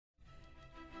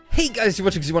Hey guys, you're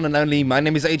watching the one and only. My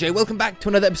name is AJ. Welcome back to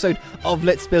another episode of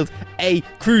Let's Build a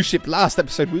Cruise Ship. Last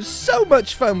episode was so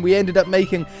much fun. We ended up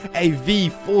making a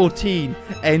V14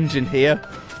 engine here.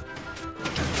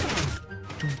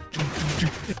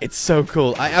 It's so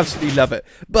cool. I absolutely love it.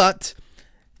 But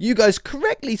you guys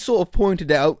correctly sort of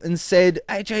pointed out and said,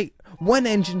 AJ, one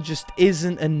engine just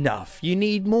isn't enough. You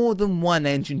need more than one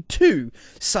engine. Two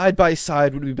side by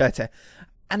side would be better.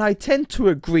 And I tend to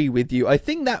agree with you. I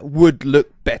think that would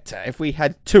look better if we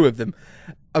had two of them.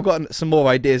 I've got some more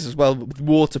ideas as well with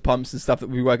water pumps and stuff that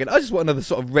we work on. I just want another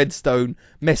sort of redstone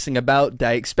messing about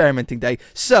day, experimenting day.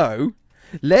 So,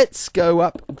 let's go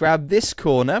up, grab this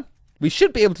corner. We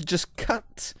should be able to just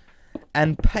cut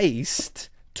and paste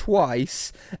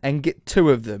twice and get two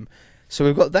of them. So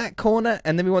we've got that corner,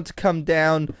 and then we want to come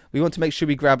down. We want to make sure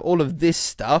we grab all of this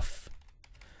stuff.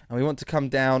 And we want to come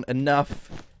down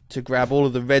enough to grab all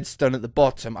of the redstone at the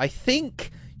bottom. I think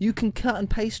you can cut and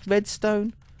paste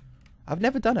redstone. I've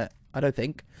never done it, I don't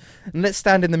think. And let's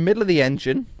stand in the middle of the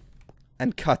engine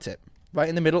and cut it. Right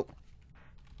in the middle.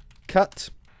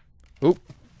 Cut. Oh,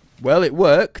 well, it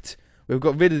worked. We've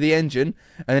got rid of the engine.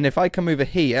 And then if I come over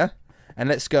here, and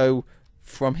let's go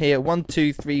from here, 1,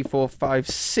 2, 3, 4, 5,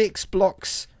 6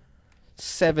 blocks,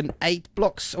 7, 8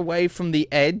 blocks away from the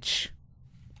edge,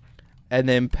 and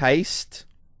then paste,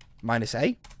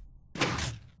 -A.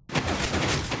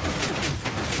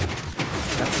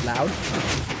 That's loud.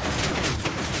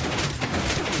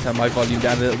 Turn my volume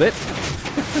down a little bit.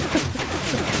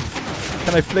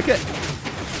 Can I flick it?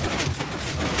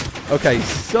 Okay,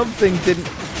 something didn't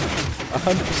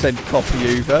 100%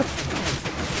 copy over.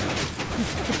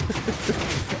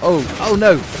 Oh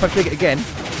no! If I flick it again.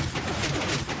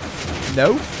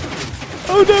 No?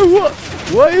 Oh no, what?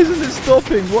 Why isn't it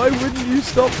stopping? Why wouldn't you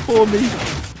stop for me?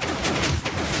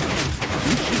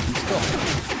 You should be stopped.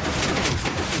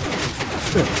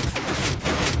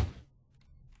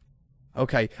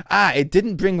 Okay. Ah, it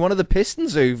didn't bring one of the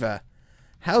pistons over.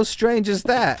 How strange is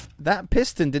that? That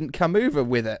piston didn't come over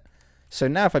with it. So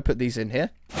now if I put these in here.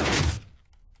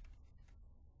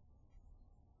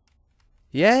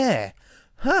 Yeah.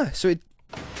 Huh, so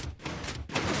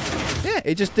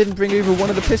it just didn't bring over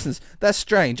one of the pistons. That's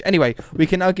strange. Anyway, we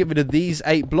can now get rid of these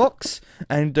 8 blocks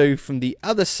and do from the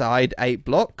other side 8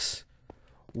 blocks.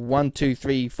 1, 2,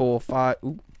 3, 4, 5.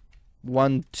 Ooh.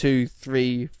 1, 2,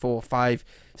 3, 4, 5,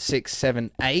 6, 7,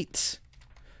 8.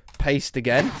 Paste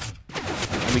again.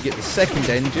 And we get the second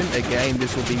engine. Again,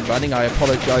 this will be running. I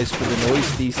apologize for the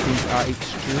noise. These things are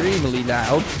extremely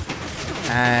loud.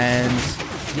 And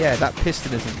yeah, that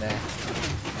piston isn't there.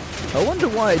 I wonder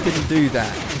why it didn't do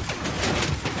that.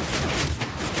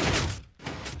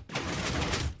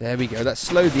 There we go. That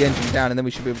slowed the engine down, and then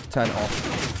we should be able to turn it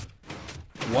off.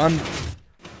 1.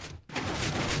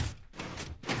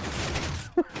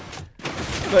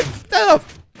 Wait, turn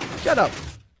off! Shut up!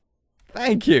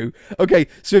 Thank you. Okay,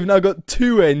 so we've now got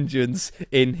 2 engines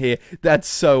in here. That's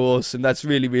so awesome. That's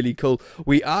really, really cool.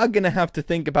 We are going to have to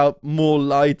think about more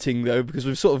lighting, though, because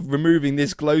we're sort of removing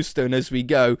this glowstone as we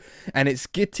go, and it's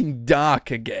getting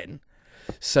dark again.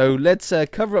 So let's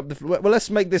cover up the... Well, let's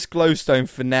make this glowstone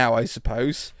for now, I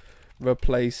suppose.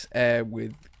 Replace air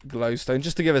with glowstone,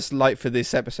 just to give us light for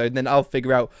this episode, and then I'll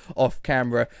figure out off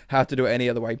camera how to do it any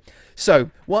other way. So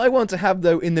what I want to have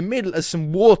though in the middle are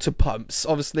some water pumps.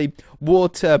 Obviously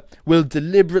water will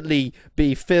deliberately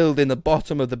be filled in the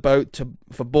bottom of the boat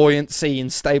for buoyancy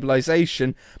and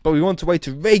stabilization, but we want a way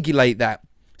to regulate that.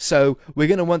 So we're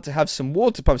going to want to have some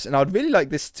water pumps, and I'd really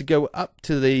like this to go up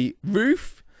to the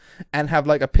roof and have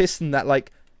like a piston that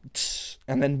like,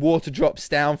 and then water drops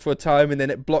down for a time, and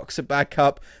then it blocks it back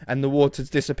up and the water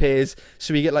disappears,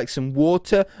 so we get like some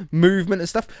water movement and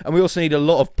stuff. And we also need a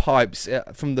lot of pipes.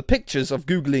 From the pictures of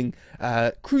googling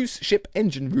cruise ship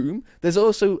engine room, there's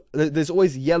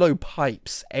always yellow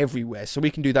pipes everywhere, so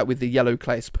we can do that with the yellow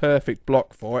clay. It's perfect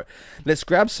block for it. Let's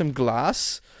grab some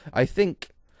glass. I think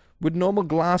would normal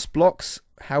glass blocks,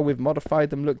 how we've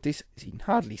modified them, look decent? You can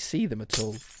hardly see them at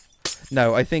all.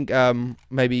 No, I think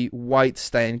maybe white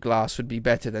stained glass would be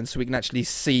better then, so we can actually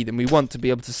see them. We want to be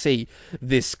able to see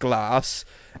this glass,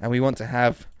 and we want to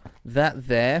have that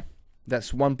there.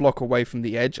 That's 1 block away from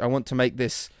the edge. I want to make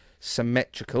this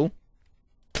symmetrical.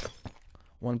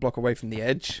 1 block away from the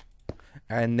edge.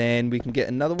 And then we can get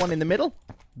another one in the middle.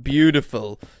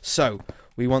 Beautiful. So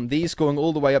we want these going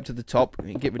all the way up to the top.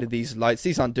 We can get rid of these lights.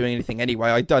 These aren't doing anything anyway.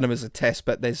 I've done them as a test,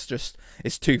 but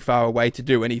it's too far away to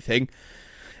do anything.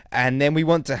 And then we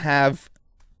want to have,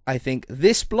 I think,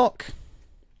 this block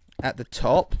at the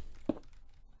top.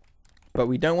 But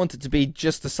we don't want it to be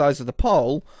just the size of the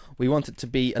pole. We want it to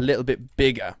be a little bit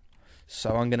bigger.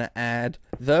 So I'm going to add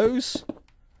those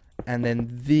And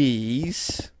then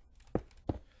these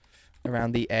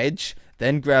around the edge.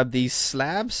 Then grab these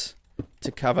slabs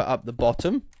to cover up the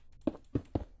bottom.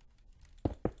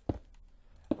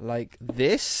 Like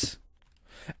this.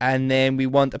 And then we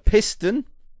want a piston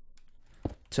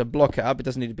to block it up. It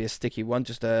doesn't need to be a sticky one.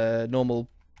 Just a normal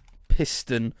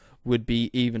piston would be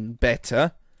even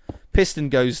better. Piston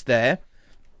goes there.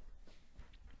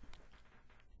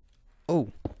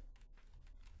 Oh.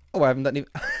 Oh, I haven't done it.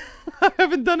 I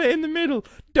haven't done it in the middle.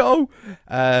 No.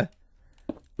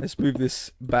 Let's move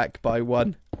this back by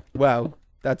one. Wow.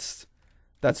 That's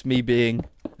me being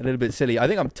a little bit silly. I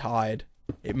think I'm tired.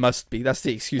 It must be. That's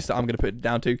the excuse that I'm going to put it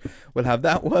down to. We'll have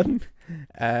that one.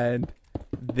 And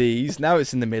these. Now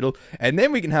it's in the middle. And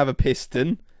then we can have a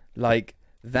piston like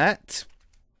that.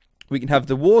 We can have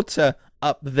the water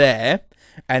up there.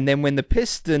 And then when the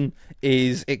piston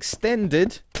is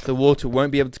extended, the water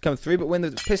won't be able to come through. But when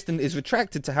the piston is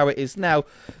retracted to how it is now,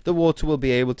 the water will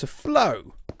be able to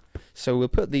flow. So we'll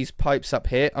put these pipes up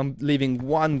here. I'm leaving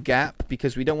one gap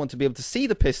because we don't want to be able to see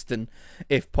the piston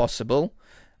if possible.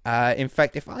 In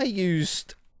fact, if I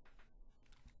used...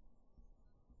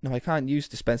 No, I can't use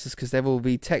dispensers because they will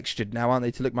be textured now, aren't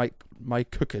they, to look like my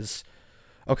cookers.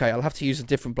 Okay, I'll have to use a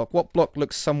different block. What block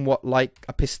looks somewhat like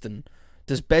a piston?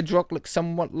 Does bedrock look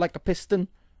somewhat like a piston?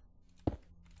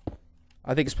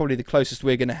 I think it's probably the closest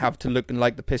we're going to have to looking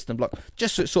like the piston block.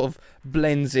 Just so it sort of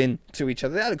blends in to each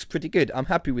other. That looks pretty good. I'm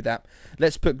happy with that.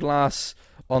 Let's put glass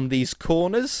on these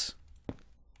corners.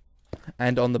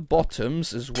 And on the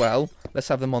bottoms as well. Let's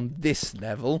have them on this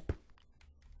level.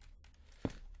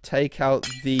 Take out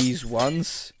these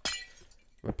ones.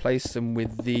 Replace them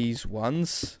with these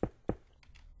ones.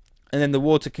 And then the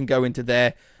water can go into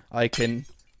there. I can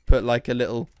put like a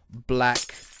little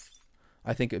black.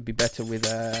 I think it would be better with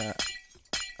a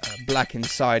black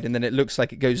inside. And then it looks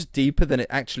like it goes deeper than it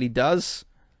actually does.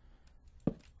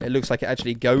 It looks like it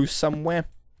actually goes somewhere.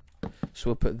 So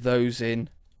we'll put those in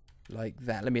like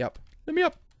that. Let me up. Let me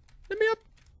up. Let me up.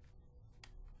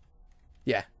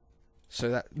 Yeah. So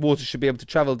that water should be able to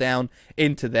travel down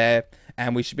into there.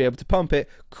 And we should be able to pump it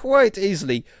quite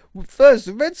easily. First,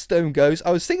 the redstone goes.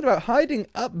 I was thinking about hiding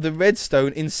up the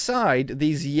redstone inside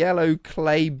these yellow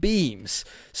clay beams.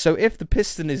 So if the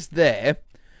piston is there,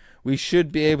 we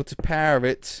should be able to power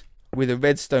it with a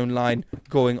redstone line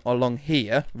going along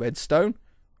here. Redstone.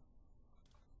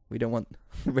 We don't want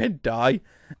red dye.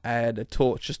 And a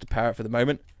torch just to power it for the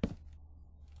moment.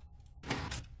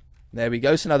 There we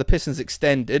go. So now the piston's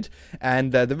extended.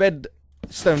 And the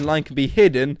redstone line can be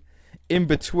hidden in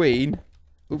between,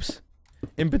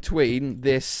 in between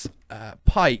this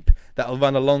pipe that'll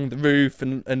run along the roof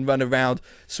and run around.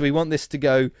 So we want this to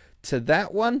go to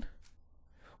that one.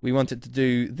 We want it to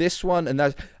do this one, and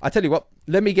that's. I tell you what,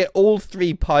 let me get all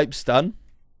 3 pipes done,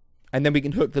 and then we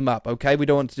can hook them up. Okay, we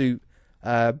don't want to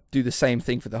do the same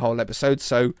thing for the whole episode.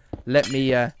 So let me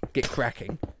get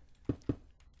cracking.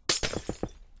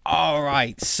 All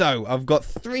right, so I've got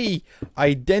 3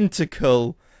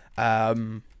 identical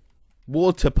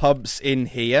water pumps in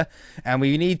here, and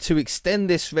we need to extend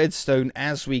this redstone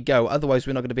as we go, otherwise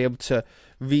we're not going to be able to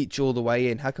reach all the way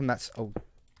in. How come that's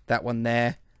that one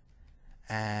there,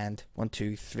 and 1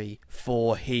 2 3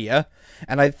 4 here.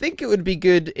 And I think it would be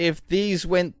good if these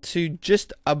went to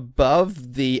just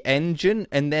above the engine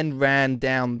and then ran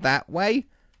down that way.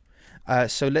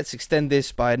 So let's extend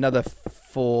this by another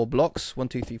 4 blocks. 1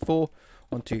 2 3 4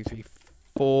 1 2 3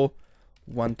 4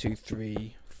 1 2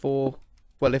 3 4.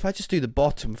 Well, if I just do the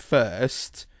bottom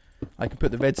first, I can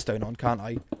put the redstone on, can't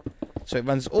I? So it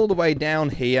runs all the way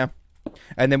down here.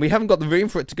 And then we haven't got the room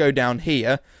for it to go down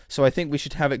here. So I think we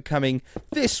should have it coming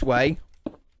this way.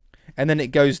 And then it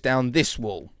goes down this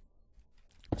wall.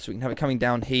 So we can have it coming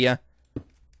down here.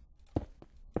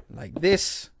 Like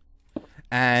this.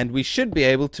 And we should be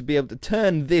able to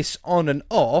turn this on and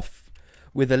off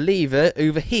with a lever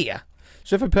over here.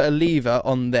 So if I put a lever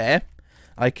on there,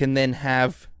 I can then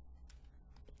have...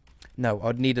 No,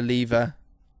 I'd need a lever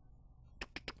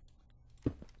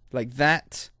like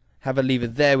that. Have a lever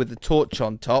there with the torch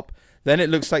on top. Then it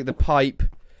looks like the pipe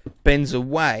bends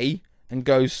away and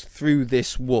goes through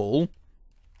this wall.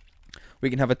 We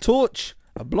can have a torch,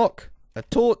 a block, a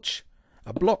torch,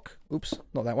 a block. Oops,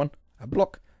 not that one. A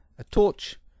block, a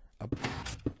torch, a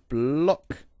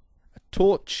block, a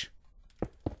torch.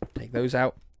 Take those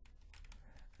out.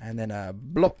 And then a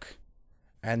block.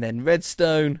 And then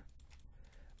redstone.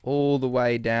 All the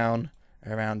way down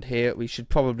around here. We should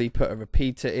probably put a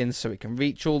repeater in so it can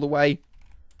reach all the way.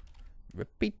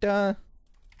 Repeater.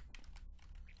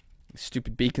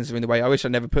 Stupid beacons are in the way. I wish I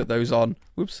never put those on.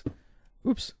 Whoops.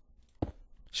 Whoops.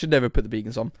 Should never put the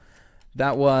beacons on.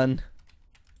 That one.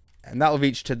 And that'll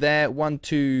reach to there. 1,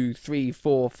 2, 3,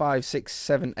 4, 5, 6,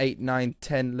 7, 8, 9,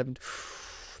 10, 11.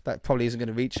 That probably isn't going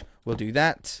to reach. We'll do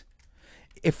that.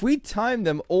 If we time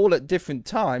them all at different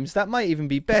times, that might even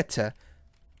be better.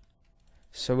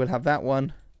 So we'll have that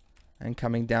one and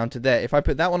coming down to there. If I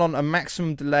put that one on a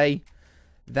maximum delay,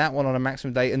 that one on a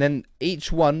maximum delay, and then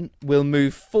each one will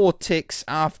move 4 ticks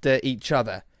after each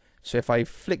other. So if I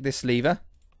flick this lever,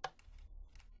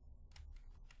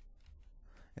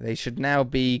 they should now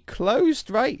be closed,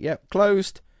 right? Yep,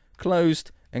 closed,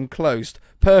 closed, and closed.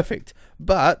 Perfect.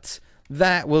 But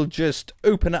that will just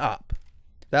open it up.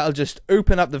 That'll just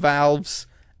open up the valves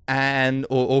and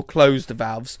or close the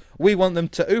valves. We want them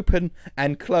to open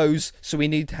and close, so we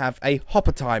need to have a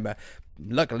hopper timer.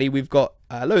 Luckily, we've got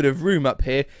a load of room up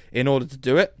here in order to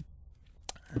do it.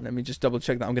 And let me just double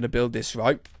check that I'm going to build this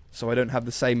right, so I don't have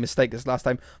the same mistake as last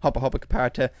time. Hopper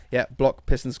comparator. Yeah, block,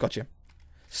 pistons, gotcha.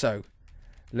 So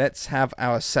let's have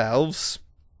ourselves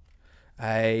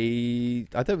I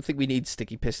don't think we need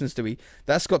sticky pistons, do we?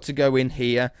 That's got to go in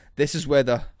here. This is where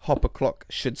the hopper clock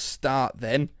should start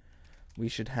then. We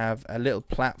should have a little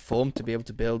platform to be able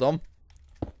to build on.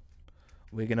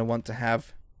 We're going to want to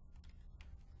have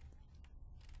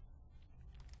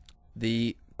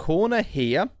the corner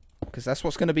here, because that's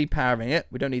what's going to be powering it.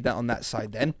 We don't need that on that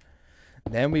side then.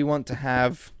 Then we want to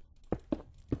have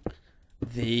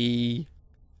the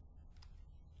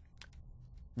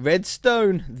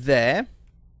redstone there.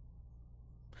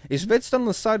 Is redstone on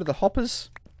the side of the hoppers?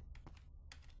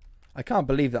 I can't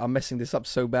believe that I'm messing this up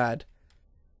so bad.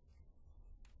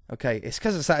 Okay, it's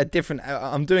because it's at a different...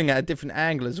 I'm doing it at a different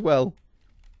angle as well.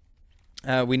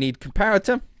 We need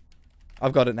comparator.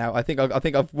 I've got it now. I think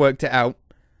I've worked it out.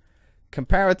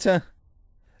 Comparator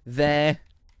there.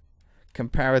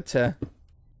 Comparator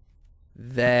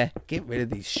there. Get rid of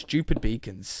these stupid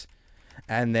beacons.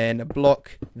 And then a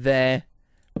block there.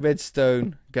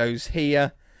 Redstone goes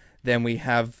here. Then we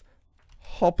have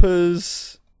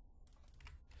hoppers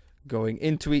going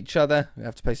into each other. We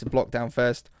have to place a block down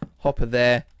first. Hopper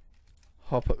there.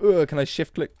 Hopper. Can I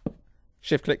shift click?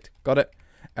 Shift clicked. Got it.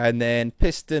 And then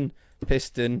piston,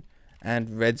 piston,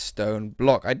 and redstone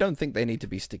block. I don't think they need to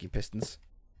be sticky pistons.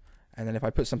 And then if I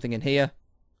put something in here,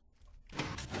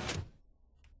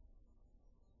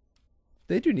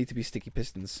 they do need to be sticky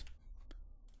pistons.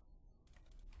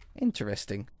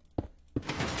 Interesting.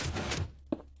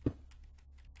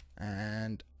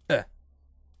 And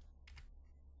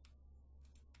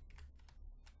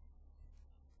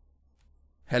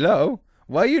hello?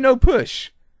 Why you no push?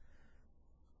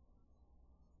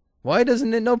 Why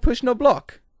doesn't it no push, no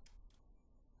block?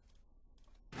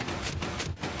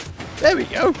 There we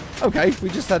go. Okay, we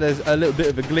just had a little bit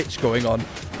of a glitch going on.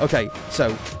 Okay,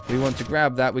 so we want to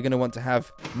grab that. We're going to want to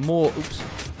have more... Oops.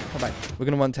 Come back. We're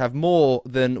going to want to have more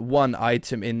than one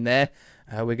item in there.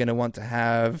 We're going to want to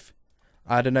have...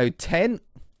 I don't know, 10?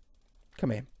 Come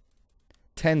here.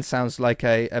 10 sounds like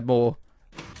a more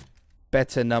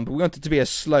better number. We want it to be a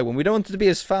slow one. We don't want it to be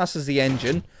as fast as the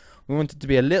engine. We want it to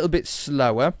be a little bit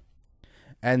slower.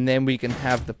 And then we can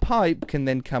have the pipe can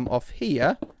then come off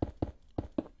here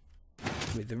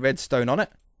with the redstone on it,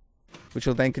 which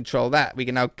will then control that. We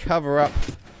can now cover up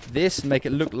this and make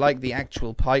it look like the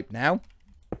actual pipe now.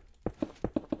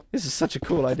 This is such a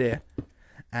cool idea.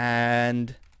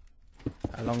 And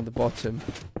along the bottom,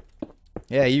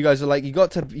 yeah, you guys are like, you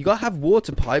got to have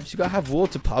water pipes, you got to have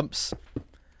water pumps.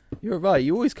 You're right,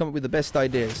 you always come up with the best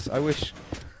ideas. I wish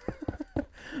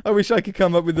I wish I could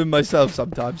come up with them myself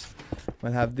sometimes.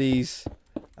 We'll have these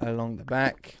along the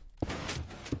back,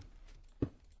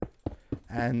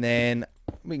 and then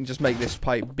we can just make this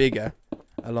pipe bigger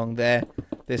along there.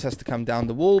 This has to come down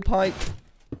the wall pipe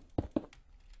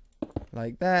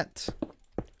like that,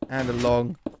 and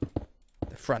along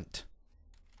the front.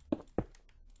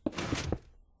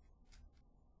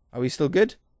 Are we still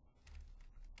good?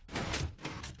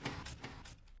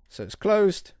 So it's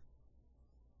closed.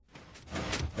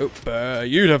 Oh,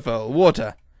 beautiful.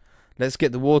 Water. Let's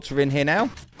get the water in here now.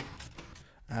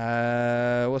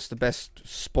 What's the best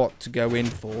spot to go in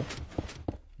for?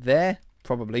 There?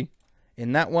 Probably.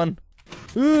 In that one.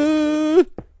 Okay.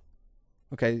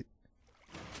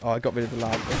 Oh, I got rid of the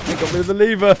lamp. I got rid of the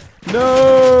lever.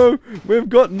 No! We've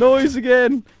got noise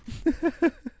again.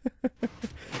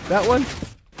 That one?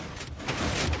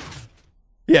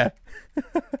 Yeah.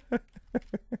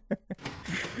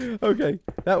 Okay,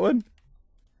 that one.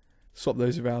 Swap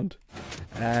those around.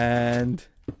 And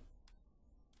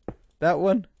that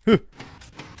one.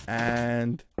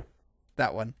 And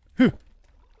that one.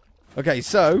 Okay,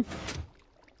 so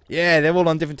yeah, they're all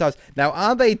on different times. Now,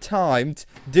 are they timed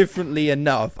differently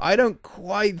enough? I don't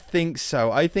quite think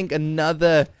so. I think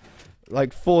another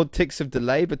like 4 ticks of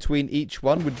delay between each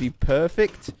one would be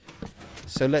perfect.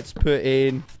 So let's put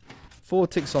in 4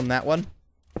 ticks on that one.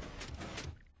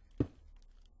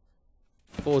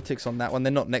 4 ticks on that one.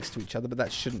 They're not next to each other, but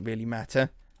that shouldn't really matter.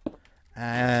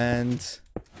 And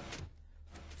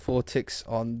 4 ticks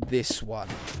on this one.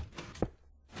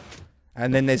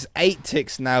 And then there's 8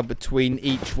 ticks now between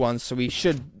each one, so we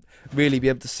should really be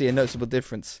able to see a noticeable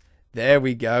difference. There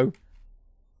we go.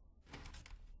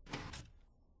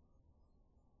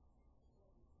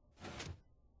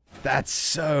 That's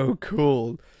so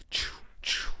cool.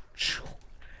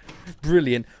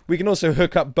 Brilliant. We can also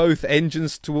hook up both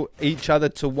engines to each other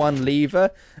to one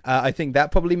lever. I think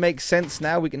that probably makes sense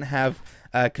now. We can have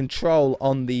control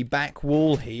on the back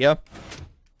wall here.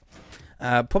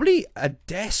 Probably a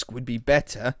desk would be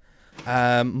better.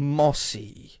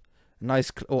 Mossy.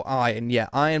 Nice. Or iron. Yeah,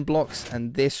 iron blocks.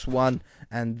 And this one.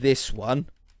 And this one.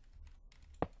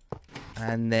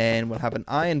 And then we'll have an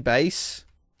iron base.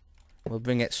 We'll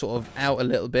bring it sort of out a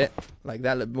little bit. Like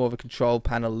that. A little more of a control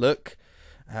panel look.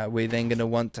 We're then going to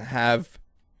want to have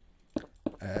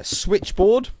a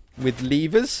switchboard with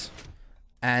levers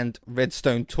and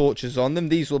redstone torches on them.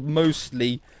 These will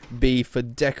mostly be for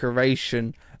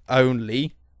decoration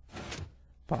only.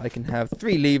 But I can have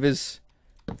 3 levers,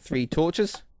 3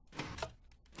 torches.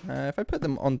 If I put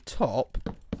them on top,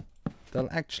 they'll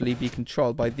actually be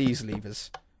controlled by these levers.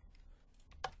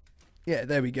 Yeah,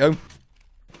 there we go.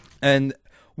 And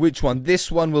which one?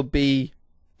 This one will be...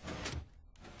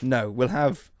 No,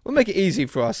 we'll make it easy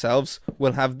for ourselves.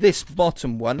 We'll have this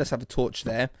bottom one. Let's have a torch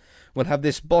there. We'll have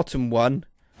this bottom one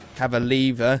have a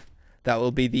lever. That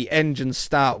will be the engine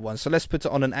start one. So let's put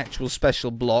it on an actual special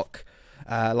block,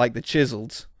 like the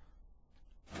chiseled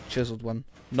one,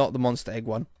 not the monster egg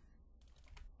one.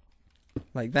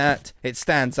 Like that. It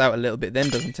stands out a little bit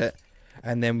then, doesn't it?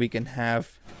 And then we can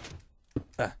have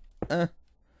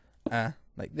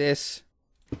like this.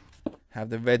 Have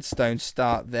the redstone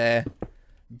start there.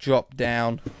 Drop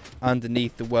down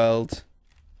underneath the world,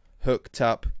 hooked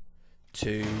up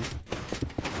to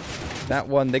that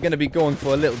one. They're going to be going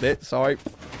for a little bit, sorry.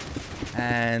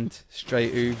 And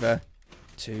straight over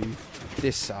to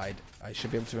this side. I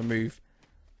should be able to remove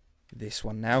this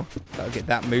one now. That'll get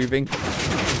that moving.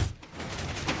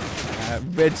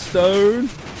 Redstone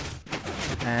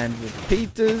and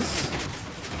repeaters.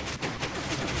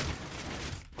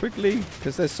 Quickly,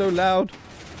 because they're so loud.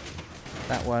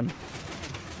 That one.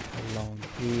 Along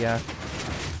here.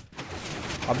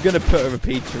 I'm going to put a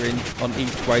repeater in on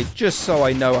each way just so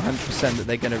I know 100% that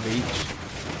they're going to reach.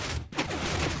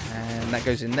 And that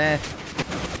goes in there.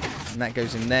 And that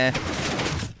goes in there.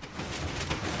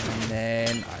 And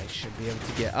then I should be able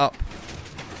to get up.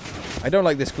 I don't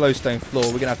like this glowstone floor.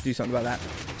 We're going to have to do something about that.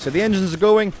 So the engines are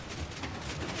going.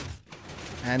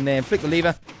 And then flick the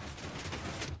lever.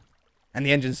 And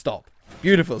the engines stop.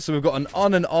 Beautiful. So we've got an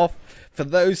on and off. For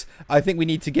those, I think we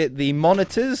need to get the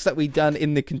monitors that we done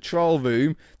in the control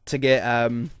room to get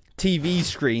TV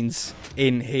screens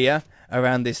in here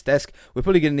around this desk. We're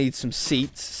probably going to need some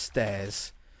seats,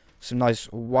 stairs. Some nice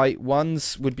white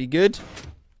ones would be good.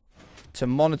 To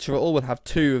monitor it all, we'll have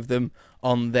 2 of them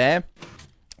on there.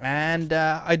 And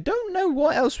I don't know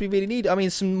what else we really need. I mean,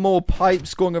 some more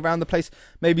pipes going around the place.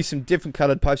 Maybe some different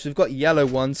coloured pipes. We've got yellow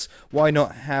ones. Why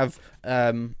not have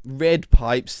red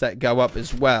pipes that go up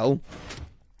as well?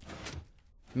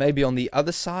 Maybe on the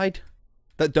other side.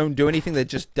 That don't do anything. They're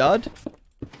just dud.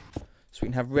 So we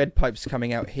can have red pipes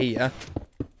coming out here.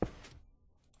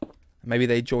 Maybe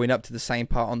they join up to the same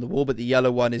part on the wall. But the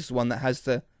yellow one is the one that has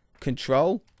the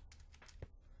control.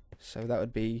 So that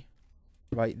would be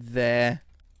right there.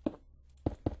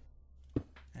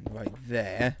 Right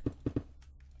there.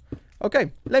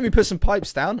 Okay, let me put some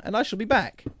pipes down and I shall be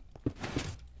back.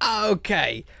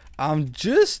 Okay, I'm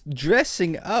just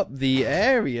dressing up the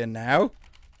area now.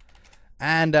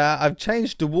 And I've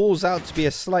changed the walls out to be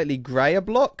a slightly grayer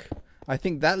block. I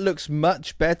think that looks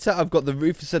much better. I've got the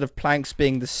roof instead of planks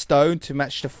being the stone to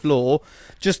match the floor.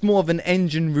 Just more of an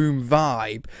engine room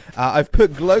vibe. I've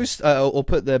put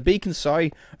put the beacon,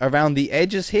 sorry, around the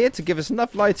edges here to give us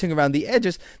enough lighting around the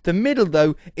edges. The middle,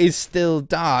 though, is still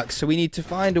dark, so we need to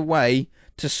find a way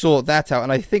to sort that out.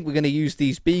 And I think we're going to use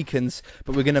these beacons,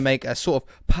 but we're going to make a sort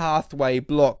of pathway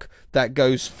block that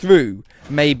goes through.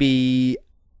 Maybe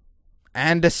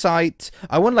andesite.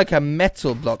 I want like a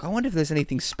metal block. I wonder if there's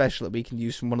anything special that we can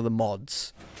use from one of the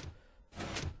mods.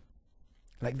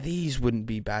 Like these wouldn't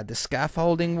be bad. The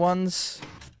scaffolding ones.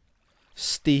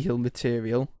 Steel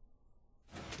material.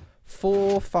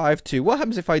 452. What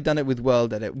happens if I done it with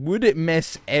World Edit? Would it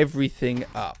mess everything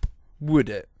up? Would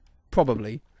it?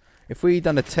 Probably. If we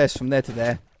done a test from there to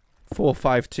there.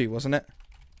 452, wasn't it?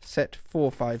 Set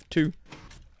 452.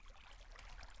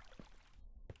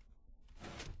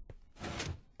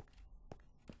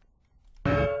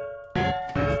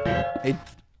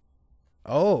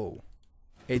 Oh,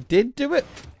 it did do it.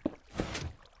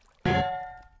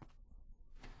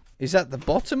 Is that the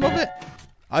bottom of it?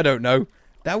 I don't know.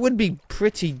 That would be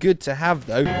pretty good to have,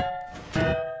 though.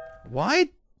 Why?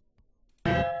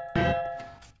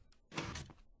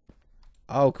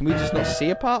 Oh, can we just not see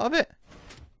a part of it?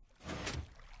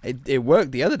 It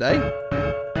worked the other day.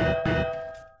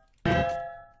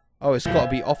 Oh, it's got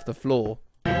to be off the floor.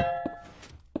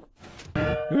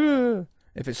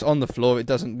 If it's on the floor, it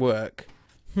doesn't work.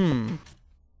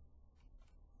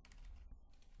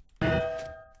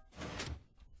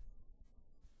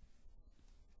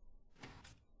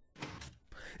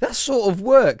 That sort of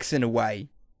works in a way.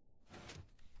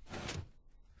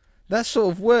 That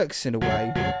sort of works in a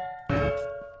way.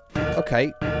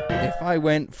 Okay, if I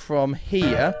went from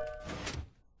here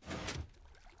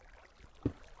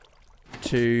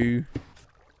to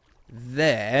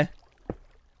there.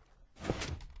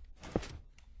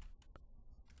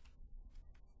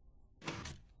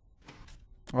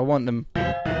 I want them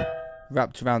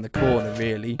wrapped around the corner,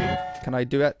 really. Can I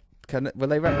do it? Will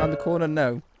they wrap around the corner?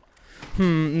 No.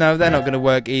 No, they're not going to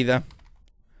work either.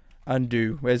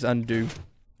 Undo. Where's undo?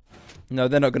 No,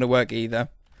 they're not going to work either.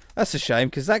 That's a shame,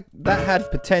 because that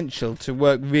had potential to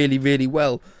work really, really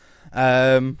well.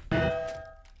 I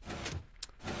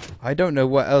don't know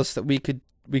what else that we could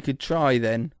try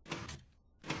then.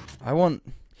 I want...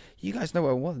 You guys know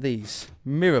what I want these.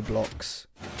 Mirror blocks.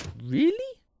 Really?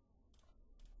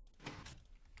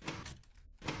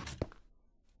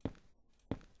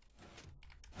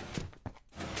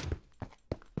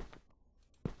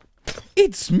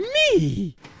 It's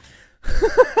me!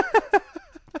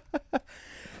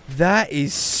 That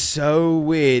is so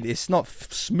weird. It's not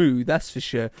smooth, that's for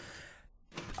sure.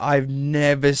 I've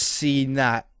never seen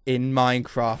that in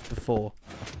Minecraft before.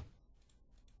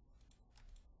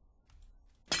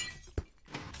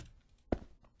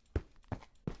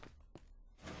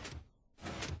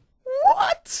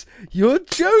 What? You're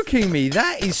joking me.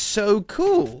 That is so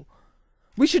cool.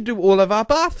 We should do all of our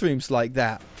bathrooms like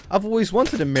that. I've always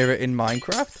wanted a mirror in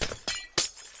Minecraft.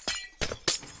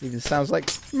 Even sounds like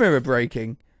mirror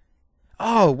breaking.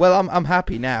 Oh, well, I'm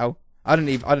happy now. I don't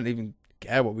even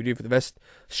care what we do for the rest.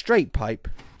 Straight pipe.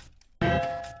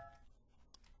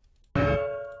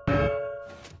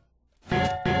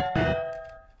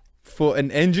 For an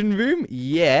engine room?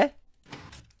 Yeah.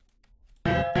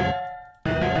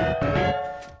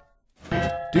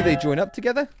 Do they join up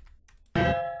together?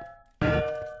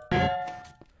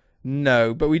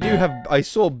 No, but we do have... I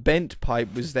saw bent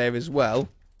pipe was there as well.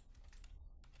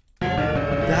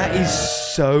 That is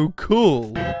so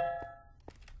cool.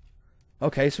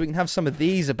 Okay, so we can have some of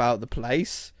these about the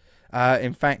place.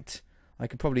 In fact, I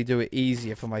could probably do it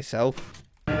easier for myself.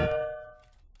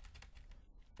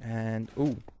 And...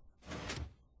 Ooh.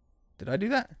 Did I do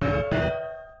that?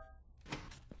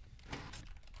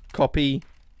 Copy.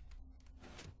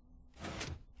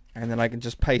 And then I can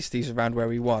just paste these around where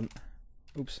we want.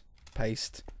 Oops.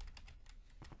 Paste.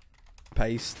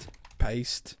 Paste.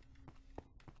 Paste.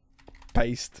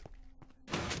 Paste.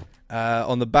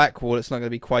 On the back wall, it's not going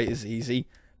to be quite as easy.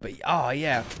 But, oh,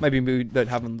 yeah. Maybe we don't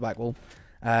have them on the back wall.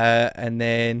 And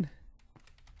then...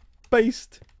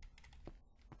 Paste.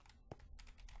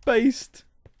 Paste.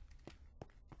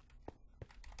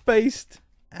 Paste.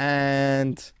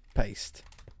 And paste.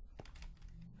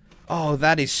 Oh,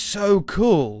 that is so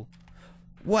cool.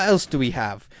 What else do we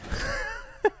have?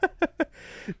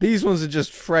 These ones are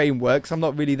just frameworks. I'm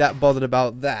not really that bothered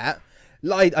about that.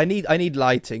 I need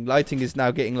lighting. Lighting is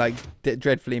now getting like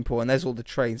dreadfully important. There's all the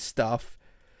train stuff.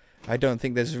 I don't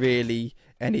think there's really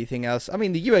anything else. I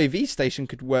mean, the UAV station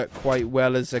could work quite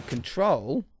well as a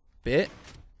control bit.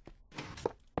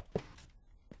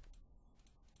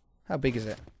 How big is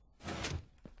it?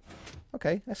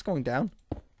 Okay, that's going down.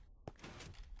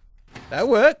 That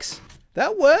works.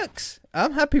 That works.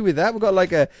 I'm happy with that. We've got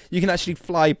like a... You can actually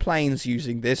fly planes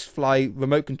using this. Fly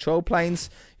remote control planes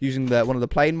using one of the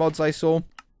plane mods I saw.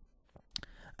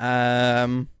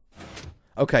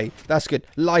 Okay, that's good.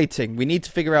 Lighting. We need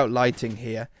to figure out lighting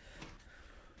here.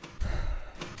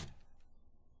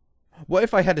 What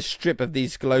if I had a strip of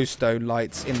these glowstone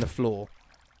lights in the floor?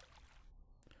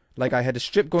 Like I had a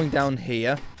strip going down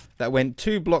here that went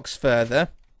 2 blocks further.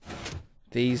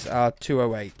 These are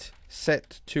 208.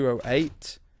 Set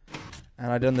 208.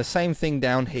 And I've done the same thing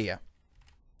down here.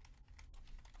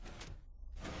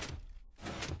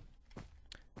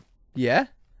 Yeah.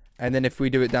 And then if we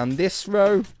do it down this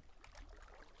row.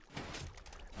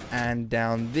 And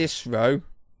down this row,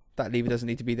 that lever doesn't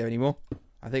need to be there anymore.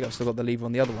 I think I've still got the lever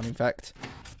on the other one, in fact.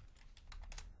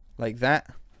 Like that.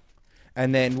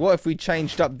 And then what if we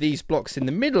changed up these blocks in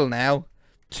the middle now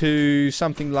to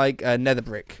something like nether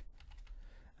brick?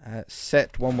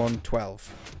 Set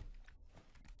 1112.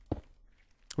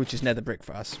 Which is nether brick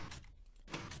for us.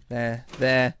 There,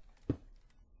 there,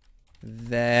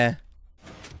 there.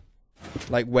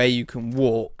 Like where you can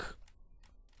walk.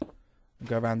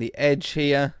 Go around the edge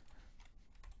here.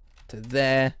 To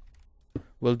there.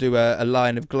 We'll do a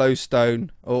line of glowstone,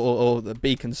 or the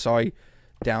beacon, sorry,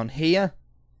 down here.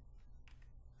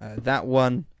 That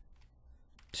one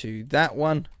to that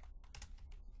one.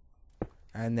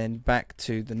 And then back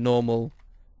to the normal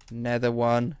nether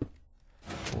one.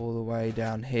 All the way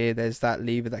down here. There's that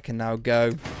lever that can now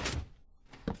go.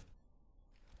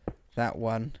 That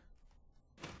one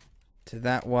to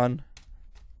that one.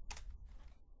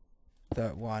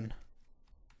 That one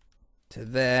to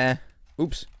there.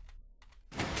 Oops.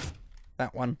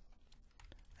 That one.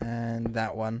 And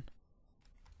that one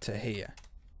to here.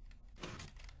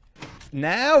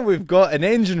 Now we've got an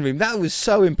engine room. That was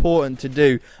so important to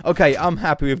do. Okay, I'm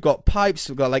happy. We've got pipes.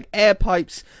 We've got like air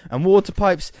pipes and water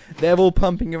pipes. They're all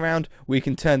pumping around. We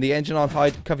can turn the engine on.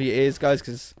 Hide, cover your ears, guys,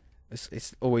 because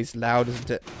it's always loud, isn't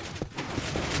it?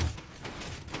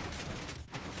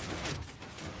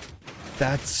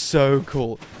 That's so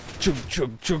cool. Chug,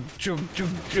 chug, chug, chug, chug,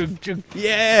 chug, chug.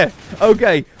 Yeah.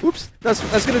 Okay. Oops.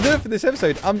 That's gonna do it for this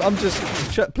episode. I'm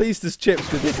just pleased as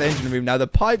chips with this engine room. Now the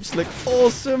pipes look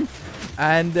awesome,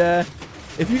 and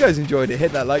if you guys enjoyed it,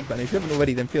 hit that like button. If you haven't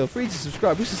already, then feel free to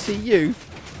subscribe. We shall see you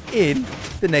in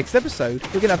the next episode.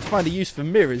 We're gonna have to find a use for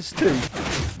mirrors too.